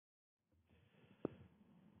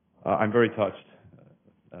I'm very touched.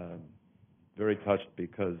 Very touched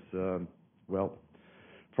because, well,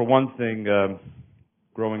 for one thing,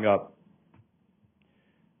 growing up,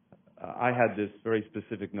 I had this very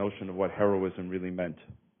specific notion of what heroism really meant.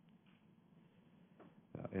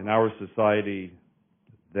 In our society,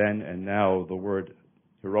 then and now, the word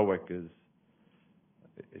heroic is,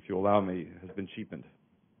 if you allow me, has been cheapened.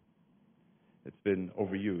 It's been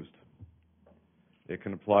overused. It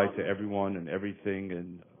can apply to everyone and everything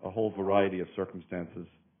in a whole variety of circumstances.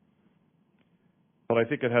 But I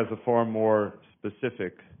think it has a far more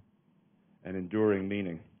specific and enduring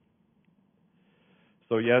meaning.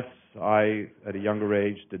 So yes, I, at a younger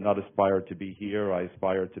age, did not aspire to be here. I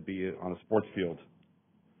aspired to be on a sports field,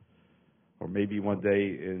 or maybe one day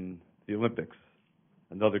in the Olympics,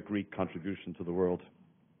 another Greek contribution to the world.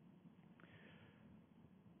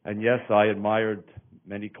 And yes, I admired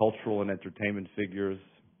many cultural and entertainment figures.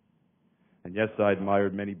 And yes, I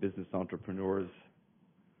admired many business entrepreneurs.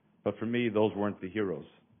 But for me, those weren't the heroes.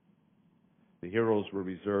 The heroes were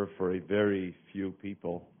reserved for a very few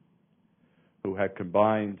people who had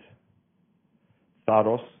combined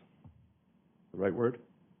tharos, the right word?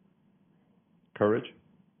 Courage.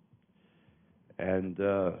 And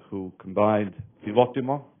who combined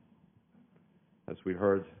philotimo, as we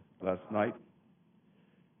heard last night,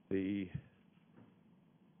 the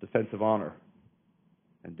defense of honor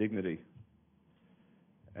and dignity,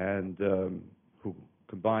 and who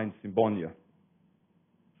combined symbonia,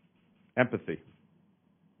 empathy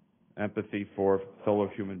for fellow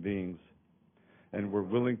human beings, and were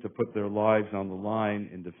willing to put their lives on the line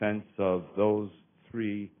in defense of those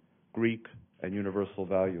three Greek and universal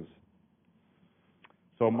values.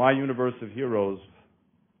 So my universe of heroes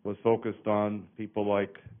was focused on people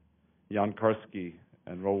like Jan Karski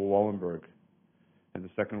and Roel Wallenberg in the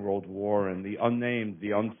Second World War, and the unnamed,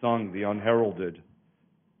 the unsung, the unheralded,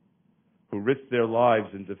 who risked their lives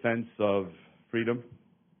in defense of freedom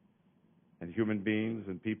and human beings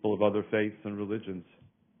and people of other faiths and religions.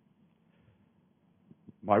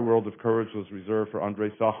 My world of courage was reserved for Andrei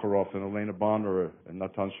Sakharov and Elena Bonner and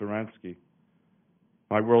Natan Sharansky.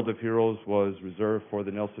 My world of heroes was reserved for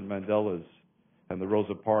the Nelson Mandelas and the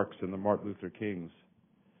Rosa Parks and the Martin Luther Kings.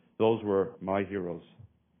 Those were my heroes.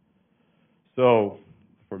 So,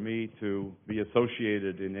 for me to be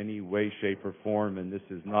associated in any way, shape, or form, and this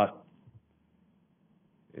is not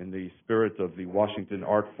in the spirit of the Washington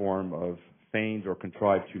art form of feigned or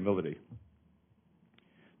contrived humility,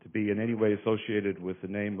 to be in any way associated with the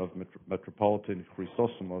name of Metropolitan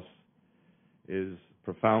Chrysostomos is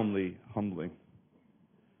profoundly humbling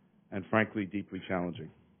and frankly deeply challenging,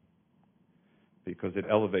 because it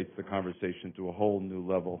elevates the conversation to a whole new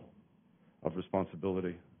level of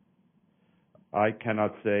responsibility. I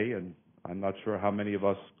cannot say, and I'm not sure how many of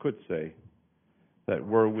us could say, that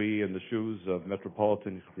were we in the shoes of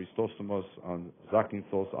Metropolitan Chrysostomos on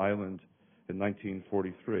Zakynthos Island in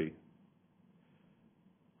 1943,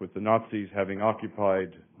 with the Nazis having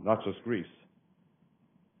occupied not just Greece,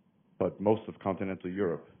 but most of continental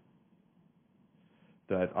Europe,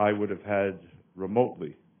 that I would have had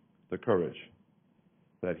remotely the courage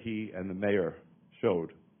that he and the mayor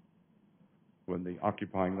showed when the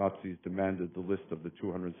occupying Nazis demanded the list of the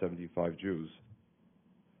 275 Jews,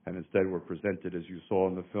 and instead were presented, as you saw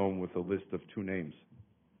in the film, with a list of two names: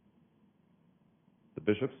 the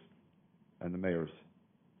bishops and the mayors.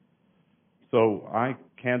 So I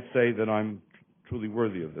can't say that I'm truly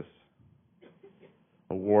worthy of this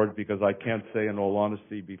award, because I can't say in all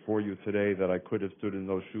honesty before you today that I could have stood in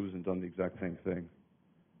those shoes and done the exact same thing.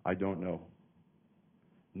 I don't know.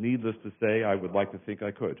 Needless to say, I would like to think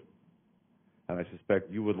I could. And I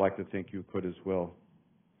suspect you would like to think you could as well.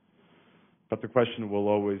 But the question will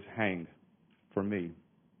always hang for me.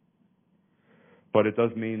 But it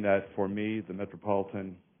does mean that for me, the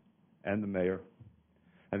Metropolitan and the mayor,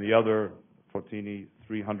 and the other Fotini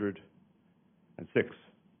 306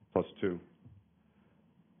 plus 2,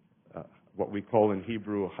 what we call in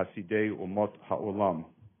Hebrew Hasidei Umot Ha'olam,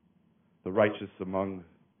 the righteous among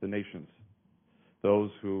the nations, those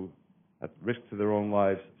who, at risk to their own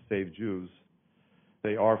lives, save Jews,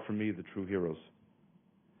 they are for me the true heroes.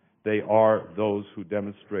 They are those who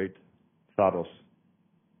demonstrate tharos,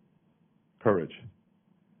 courage.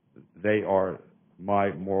 They are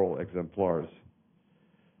my moral exemplars.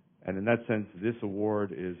 And in that sense, this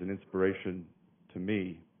award is an inspiration to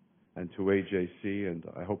me and to AJC, and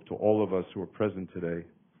I hope to all of us who are present today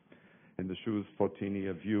in the shoes Fotini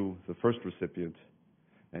of you, the first recipient,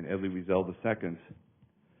 and Elie Wiesel the second,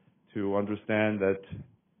 to understand that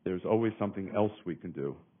there's always something else we can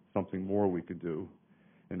do, something more we can do,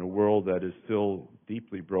 in a world that is still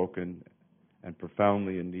deeply broken and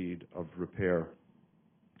profoundly in need of repair.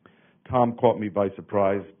 Tom caught me by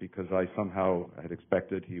surprise because I somehow had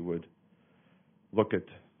expected he would look at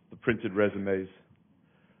the printed resumes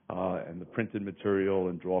and the printed material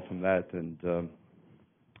and draw from that, and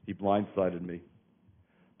he blindsided me.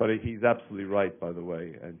 But he's absolutely right, by the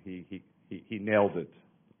way, and he nailed it.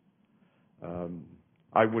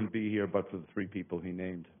 I wouldn't be here but for the three people he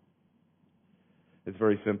named. It's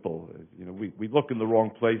very simple. You know, we look in the wrong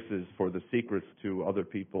places for the secrets to other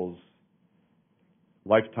people's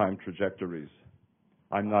lifetime trajectories.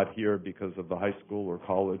 I'm not here because of the high school or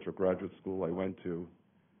college or graduate school I went to.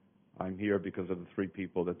 I'm here because of the three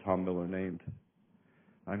people that Tom Miller named.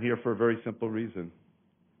 I'm here for a very simple reason.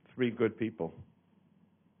 Three good people,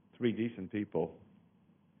 three decent people,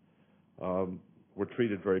 were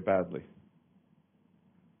treated very badly.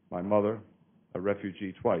 My mother, a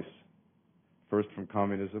refugee twice. First from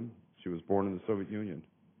communism, she was born in the Soviet Union,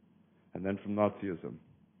 and then from Nazism.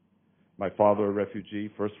 My father, a refugee,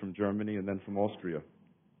 first from Germany and then from Austria.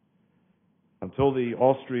 Until the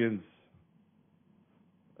Austrians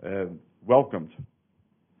welcomed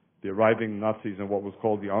the arriving Nazis in what was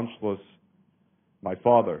called the Anschluss, my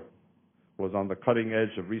father was on the cutting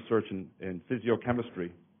edge of research in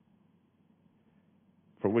physiochemistry,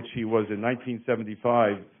 for which he was in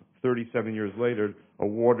 1975, 37 years later,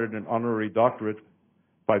 awarded an honorary doctorate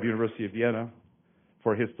by the University of Vienna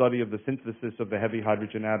for his study of the synthesis of the heavy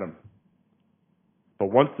hydrogen atom.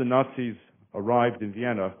 But once the Nazis arrived in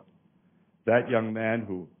Vienna, that young man,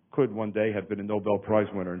 who could one day have been a Nobel Prize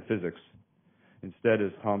winner in physics, instead,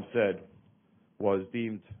 as Tom said, was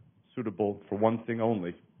deemed suitable for one thing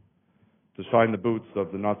only, to shine the boots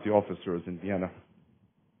of the Nazi officers in Vienna.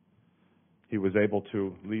 He was able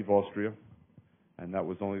to leave Austria, and that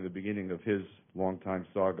was only the beginning of his long-time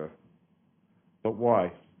saga. But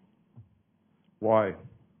why? Why?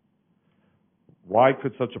 Why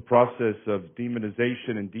could such a process of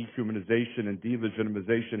demonization and dehumanization and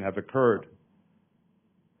delegitimization have occurred?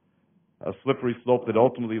 A slippery slope that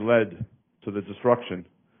ultimately led to the destruction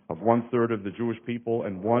of 1/3 of the Jewish people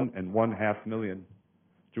and 1.5 million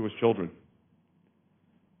Jewish children.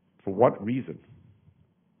 For what reason?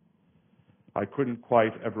 I couldn't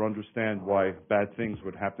quite ever understand why bad things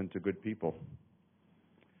would happen to good people.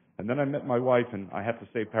 And then I met my wife, and I have to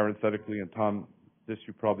say parenthetically, and Tom, this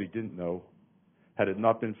you probably didn't know, had it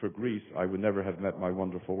not been for Greece, I would never have met my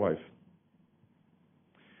wonderful wife.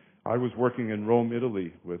 I was working in Rome,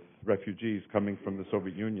 Italy, with refugees coming from the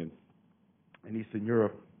Soviet Union in Eastern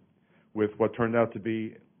Europe, with what turned out to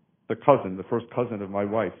be the first cousin of my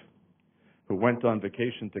wife, who went on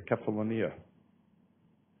vacation to Kefalonia,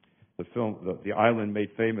 the island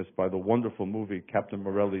made famous by the wonderful movie Captain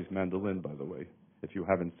Morelli's Mandolin, by the way, if you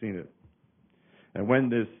haven't seen it. And when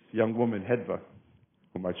this young woman, Hedva,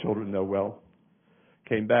 whom my children know well,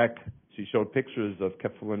 came back, she showed pictures of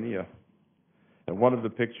Kefalonia. And one of the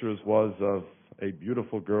pictures was of a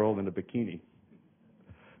beautiful girl in a bikini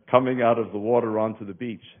coming out of the water onto the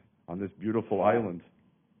beach on this beautiful island.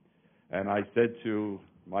 And I said to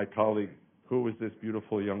my colleague, "Who is this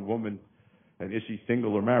beautiful young woman, and is she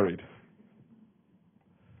single or married?"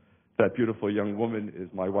 That beautiful young woman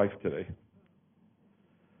is my wife today.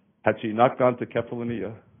 Had she not gone to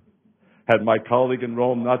Kefalonia, had my colleague in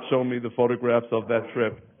Rome not shown me the photographs of that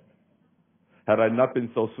trip, had I not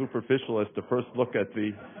been so superficial as to first look at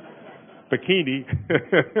the bikini,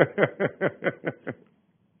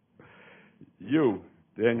 you,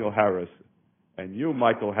 Daniel Harris, and you,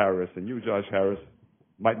 Michael Harris, and you, Josh Harris,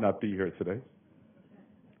 might not be here today.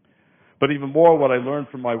 But even more, what I learned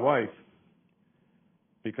from my wife,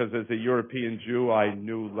 because as a European Jew, I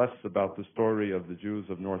knew less about the story of the Jews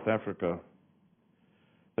of North Africa,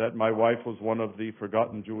 that my wife was one of the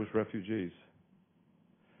forgotten Jewish refugees.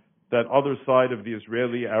 That other side of the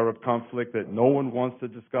Israeli-Arab conflict that no one wants to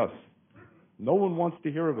discuss, no one wants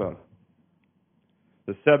to hear about.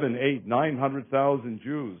 The 700,000, 800,000, 900,000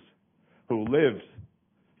 Jews who lived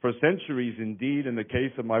for centuries, indeed, in the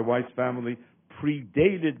case of my wife's family,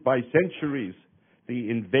 predated by centuries the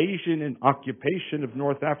invasion and occupation of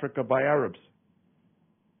North Africa by Arabs.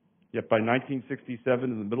 Yet by 1967,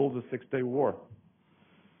 in the middle of the Six-Day War,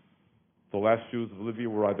 the last Jews of Libya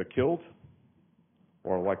were either killed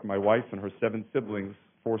or, like my wife and her 7 siblings,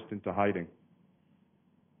 forced into hiding.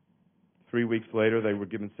 3 weeks later, they were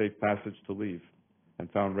given safe passage to leave and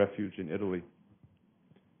found refuge in Italy.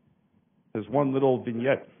 There's one little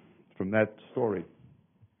vignette from that story.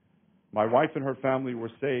 My wife and her family were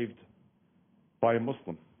saved by a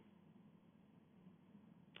Muslim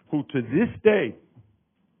who, to this day,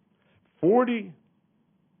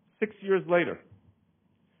 46 years later,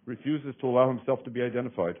 refuses to allow himself to be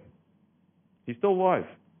identified. He's still alive.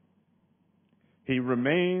 He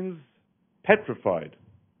remains petrified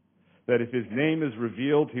that if his name is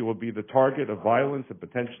revealed, he will be the target of violence and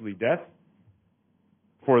potentially death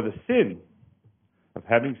for the sin of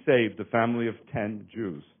having saved a family of 10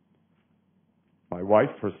 Jews. My wife,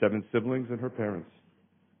 her 7 siblings, and her parents.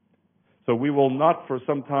 So we will not for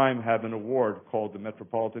some time have an award called the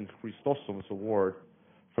Metropolitan Chrysostomos Award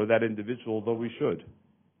for that individual, though we should.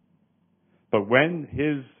 But when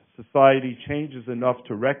his society changes enough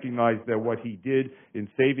to recognize that what he did in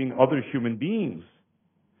saving other human beings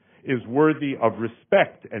is worthy of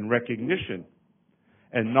respect and recognition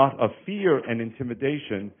and not of fear and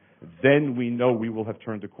intimidation, then we know we will have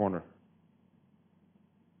turned a corner.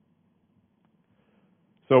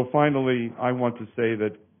 So finally, I want to say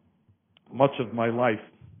that much of my life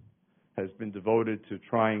has been devoted to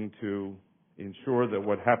trying to ensure that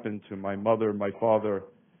what happened to my mother, my father,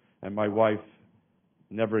 and my wife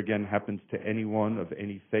never again happens to anyone of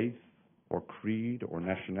any faith or creed or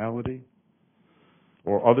nationality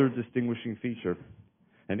or other distinguishing feature.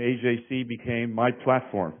 And AJC became my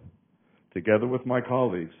platform, together with my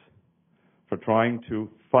colleagues, for trying to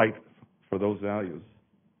fight for those values.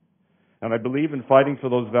 And I believe in fighting for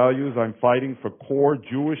those values, I'm fighting for core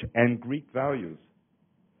Jewish and Greek values.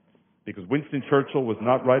 Because Winston Churchill was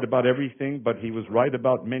not right about everything, but he was right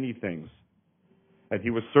about many things. And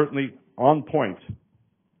he was certainly on point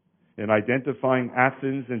in identifying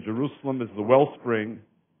Athens and Jerusalem as the wellspring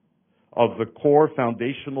of the core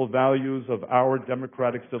foundational values of our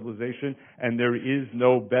democratic civilization, and there is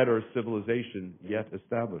no better civilization yet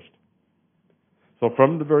established. So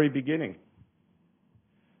from the very beginning,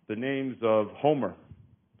 the names of Homer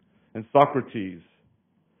and Socrates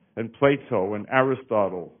and Plato and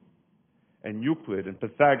Aristotle and Euclid and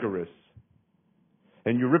Pythagoras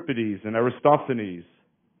and Euripides and Aristophanes,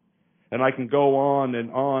 and I can go on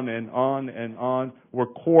and on and on and on, were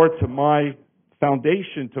core to my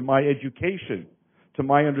foundation, to my education, to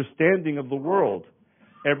my understanding of the world,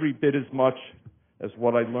 every bit as much as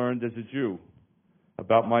what I learned as a Jew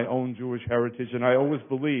about my own Jewish heritage. And I always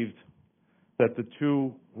believed that the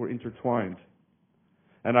two were intertwined.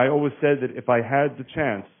 And I always said that if I had the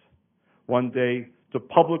chance one day to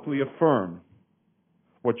publicly affirm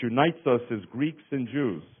what unites us as Greeks and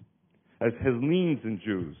Jews, as Hellenes and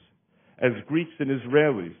Jews, as Greeks and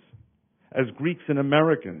Israelis, as Greeks and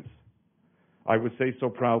Americans, I would say so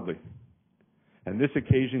proudly. And this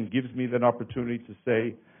occasion gives me that opportunity to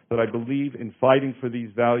say that I believe in fighting for these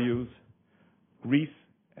values. Greece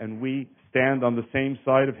and we stand on the same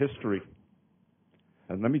side of history.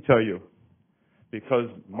 And let me tell you, because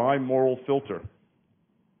my moral filter,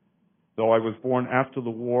 though I was born after the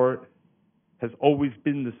war, has always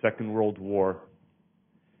been the Second World War.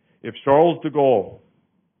 If Charles de Gaulle,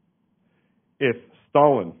 if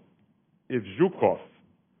Stalin, if Zhukov,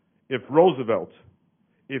 if Roosevelt,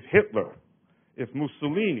 if Hitler, if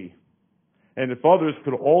Mussolini, and if others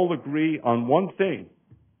could all agree on one thing,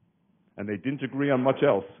 and they didn't agree on much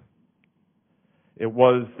else, it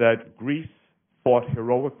was that Greece fought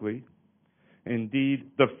heroically,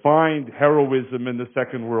 indeed defined heroism in the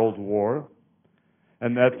Second World War,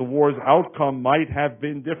 and that the war's outcome might have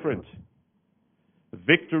been different.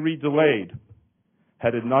 Victory delayed,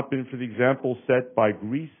 had it not been for the example set by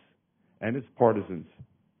Greece and its partisans.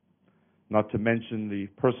 Not to mention the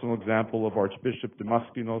personal example of Archbishop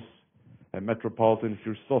Damaskinos and Metropolitan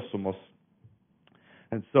Chrysostomos.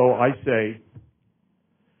 And so I say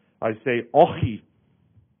ochi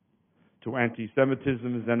to anti-Semitism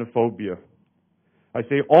and xenophobia. I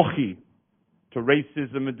say ochi to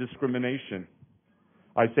racism and discrimination.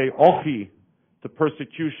 I say ochi to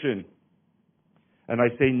persecution. And I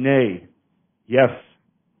say nay, yes,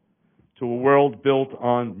 to a world built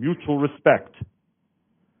on mutual respect.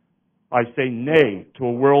 I say nay to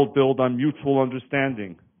a world built on mutual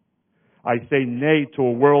understanding. I say nay to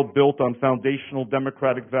a world built on foundational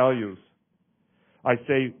democratic values. I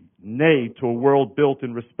say nay to a world built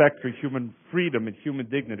in respect for human freedom and human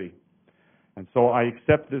dignity. And so I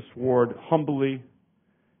accept this award humbly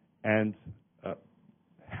and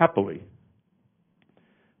happily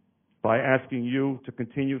by asking you to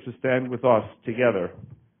continue to stand with us together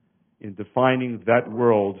in defining that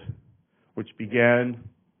world which began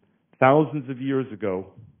thousands of years ago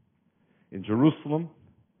in Jerusalem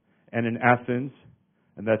and in Athens,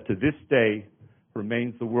 and that to this day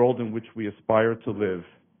remains the world in which we aspire to live.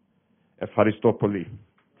 Efcharisto Poli.